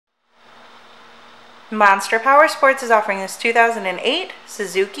Monster Powersports is offering this 2008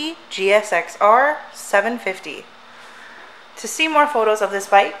 Suzuki GSX-R750. To see more photos of this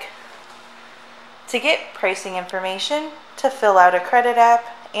bike, to get pricing information, to fill out a credit app,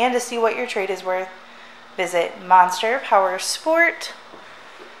 and to see what your trade is worth, visit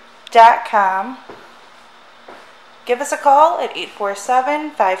monsterpowersport.com. Give us a call at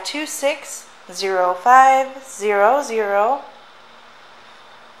 847-526-0500.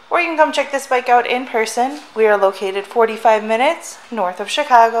 Or you can come check this bike out in person. We are located 45 minutes north of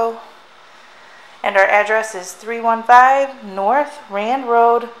Chicago. And our address is 315 North Rand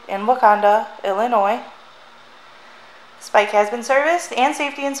Road in Wauconda, Illinois. This bike has been serviced and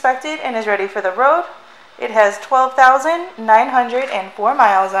safety inspected and is ready for the road. It has 12,904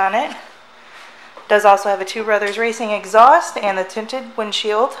 miles on it. Does also have a Two Brothers Racing exhaust and the tinted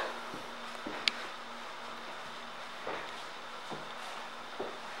windshield.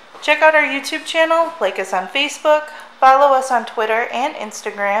 Check out our YouTube channel, like us on Facebook, follow us on Twitter and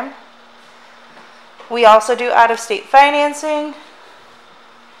Instagram. We also do out-of-state financing,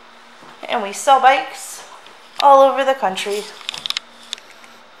 and we sell bikes all over the country.